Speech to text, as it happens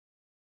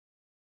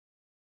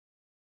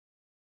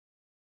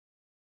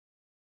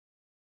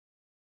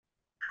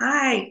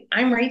Hi,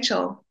 I'm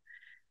Rachel.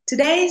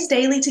 Today's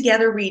Daily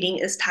Together reading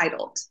is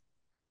titled,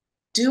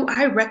 Do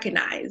I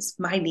Recognize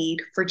My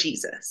Need for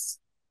Jesus?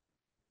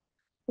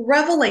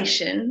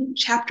 Revelation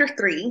chapter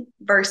 3,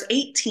 verse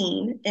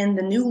 18 in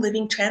the New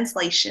Living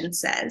Translation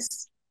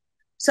says,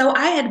 So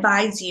I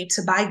advise you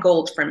to buy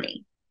gold from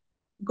me,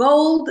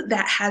 gold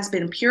that has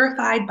been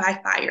purified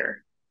by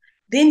fire.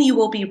 Then you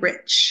will be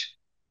rich.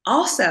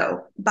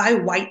 Also, buy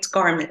white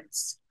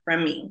garments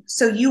from me,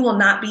 so you will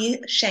not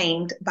be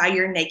shamed by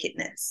your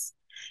nakedness,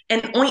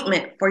 an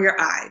ointment for your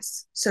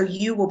eyes, so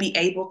you will be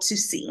able to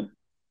see.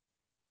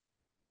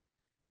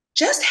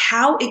 Just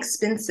how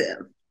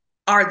expensive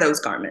are those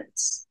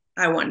garments?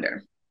 I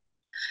wonder.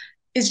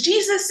 Is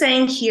Jesus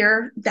saying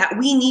here that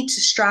we need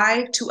to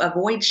strive to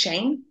avoid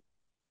shame?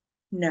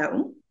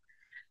 No.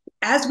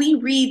 As we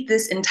read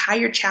this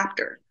entire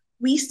chapter,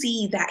 we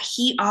see that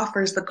he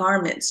offers the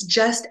garments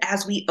just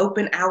as we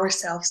open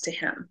ourselves to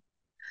him.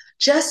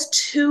 Just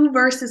two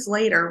verses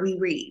later, we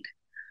read,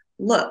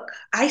 Look,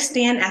 I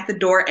stand at the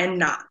door and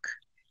knock.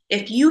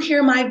 If you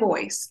hear my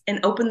voice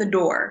and open the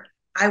door,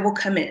 I will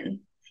come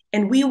in,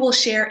 and we will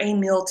share a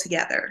meal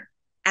together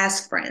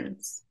as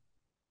friends.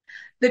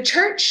 The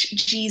church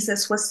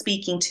Jesus was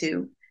speaking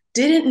to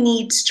didn't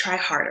need to try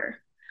harder,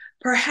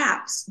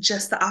 perhaps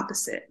just the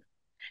opposite.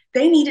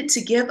 They needed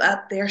to give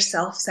up their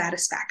self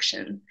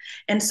satisfaction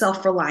and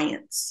self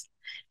reliance.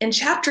 In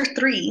chapter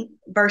 3,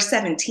 verse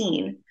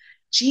 17,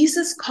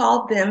 Jesus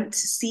called them to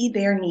see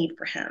their need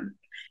for him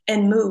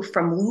and move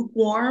from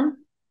lukewarm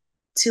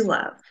to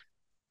love.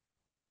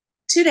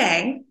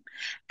 Today,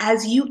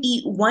 as you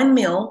eat one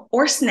meal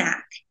or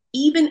snack,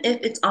 even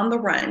if it's on the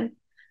run,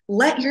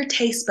 let your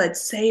taste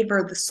buds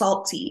savor the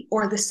salty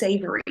or the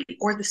savory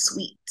or the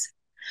sweet.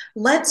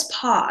 Let's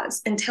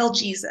pause and tell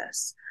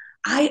Jesus,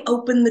 I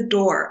open the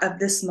door of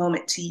this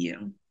moment to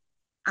you.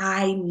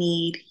 I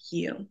need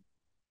you.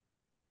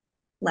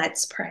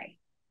 Let's pray.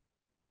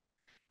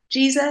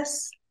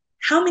 Jesus,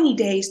 how many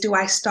days do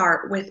I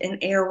start with an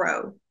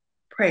arrow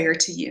prayer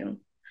to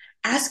you,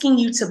 asking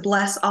you to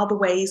bless all the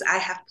ways I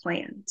have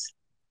planned?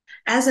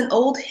 As an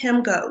old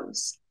hymn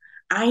goes,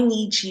 I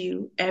need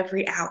you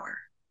every hour.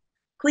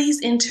 Please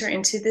enter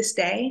into this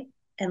day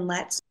and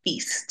let's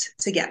feast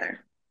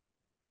together.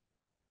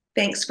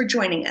 Thanks for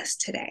joining us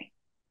today.